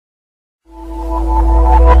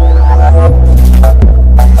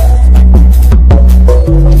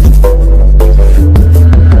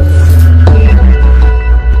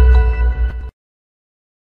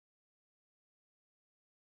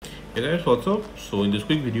guys, what's up? So in this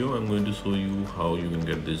quick video I'm going to show you how you can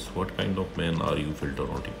get this what kind of man are you filter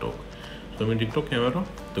on TikTok. So I'm in TikTok camera.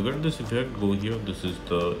 To get this effect, go here. This is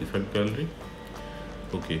the effect gallery.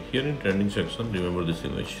 Okay, here in trending section, remember this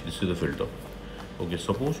image. This is the filter. Okay,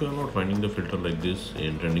 suppose you are not finding the filter like this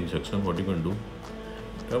in trending section, what you can do,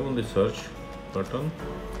 tap on the search button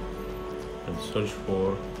and search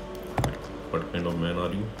for what kind of man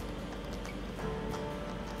are you.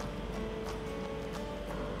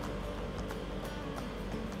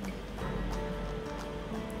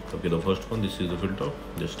 Okay, the first one, this is the filter,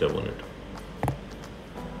 just tap on it.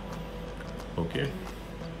 Okay,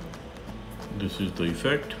 this is the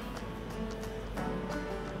effect.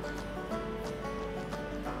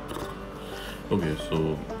 Okay,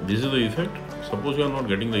 so this is the effect. Suppose you are not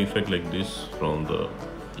getting the effect like this from the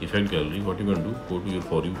effect gallery, what you can do, go to your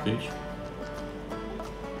For You page.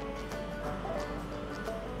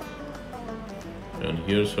 And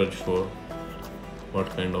here search for what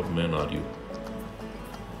kind of man are you.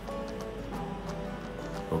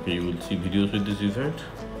 Okay, you will see videos with this effect.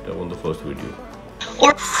 Tap on the first video.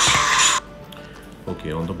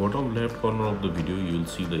 Okay, on the bottom left corner of the video you will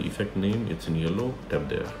see the effect name. It's in yellow. Tap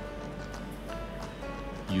there.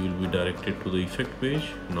 You will be directed to the effect page.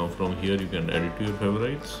 Now from here you can add it to your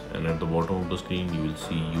favorites, and at the bottom of the screen you will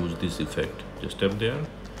see use this effect. Just tap there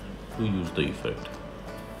to use the effect.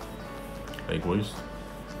 Likewise.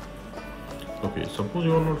 Okay, suppose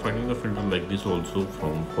you are not finding the filter like this also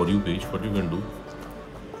from For You page, what you can do.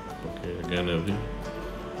 Okay, again every.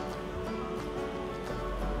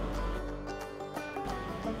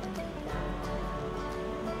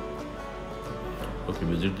 Okay,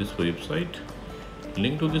 visit this website.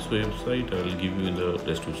 Link to this website I will give you in the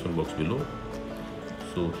description box below.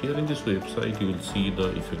 So here in this website you will see the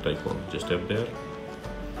effect icon. Just tap there.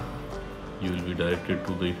 You will be directed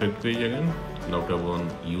to the effect page again. Now tap on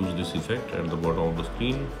use this effect at the bottom of the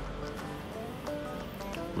screen.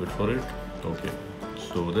 Wait for it. Okay.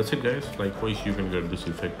 So that's it guys. Likewise you can get this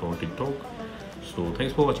effect on TikTok. So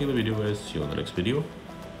thanks for watching the video guys. See you on the next video.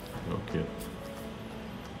 Okay.